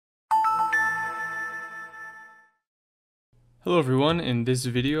Hello everyone, in this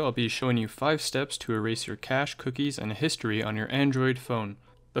video I'll be showing you 5 steps to erase your cache, cookies, and history on your Android phone.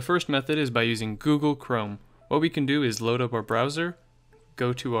 The first method is by using Google Chrome. What we can do is load up our browser,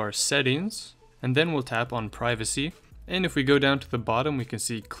 go to our settings, and then we'll tap on privacy. And if we go down to the bottom we can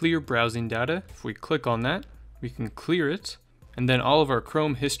see clear browsing data. If we click on that, we can clear it, and then all of our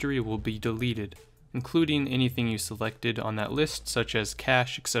Chrome history will be deleted, including anything you selected on that list such as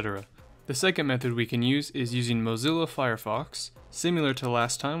cache, etc. The second method we can use is using Mozila Firefox. Similar to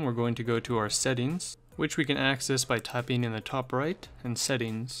last time, we're going to go to our settings, which we can access by tapping in the top right and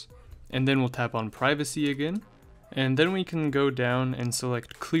settings. And then we'll tap on privacy again. And then we can go down and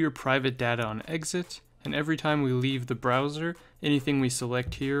select clear private data on exit. And every time we leave the browser, anything we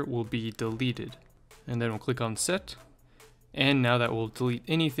select here will be deleted. And then we'll click on set. And now that will delete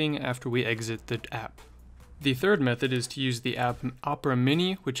anything after we exit the app. The third method is to use the app Opera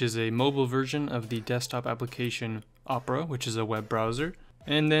Mini, which is a mobile version of the desktop application Opera, which is a web browser.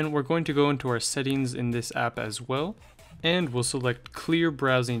 And then we're going to go into our settings in this app as well. And we'll select clear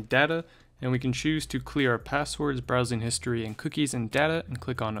browsing data, and we can choose to clear our passwords, browsing history, and cookies and data, and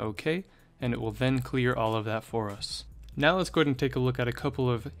click on OK, and it will then clear all of that for us. Now let's go ahead and take a look at a couple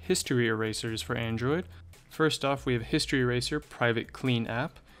of history erasers for Android. First off, we have History Eraser Private Clean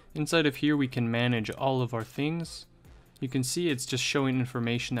app. Inside of here we can manage all of our things. You can see it's just showing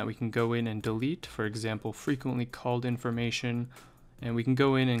information that we can go in and delete, for example frequently called information, and we can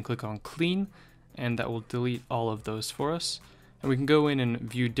go in and click on clean and that will delete all of those for us. And we can go in and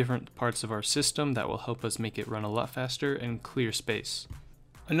view different parts of our system that will help us make it run a lot faster and clear space.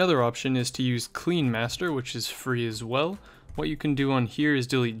 Another option is to use Clean Master, which is free as well. What you can do on here is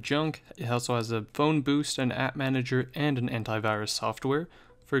delete junk. It also has a phone boost, an app manager, and an antivirus software.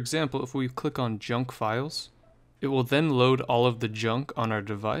 For example, if we click on junk files, it will then load all of the junk on our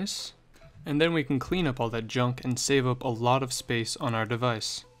device, and then we can clean up all that junk and save up a lot of space on our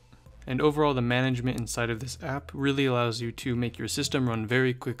device. And overall, the management inside of this app really allows you to make your system run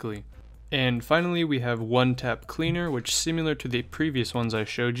very quickly. And finally, we have One Tap Cleaner, which similar to the previous ones I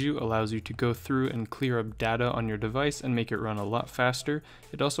showed you, allows you to go through and clear up data on your device and make it run a lot faster.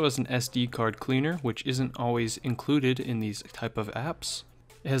 It also has an SD card cleaner, which isn't always included in these type of apps.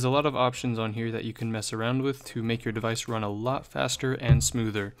 It has a lot of options on here that you can mess around with to make your device run a lot faster and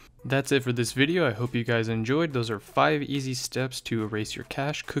smoother. That's it for this video. I hope you guys enjoyed. Those are 5 easy steps to erase your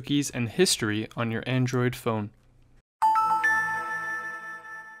cache, cookies, and history on your Android phone.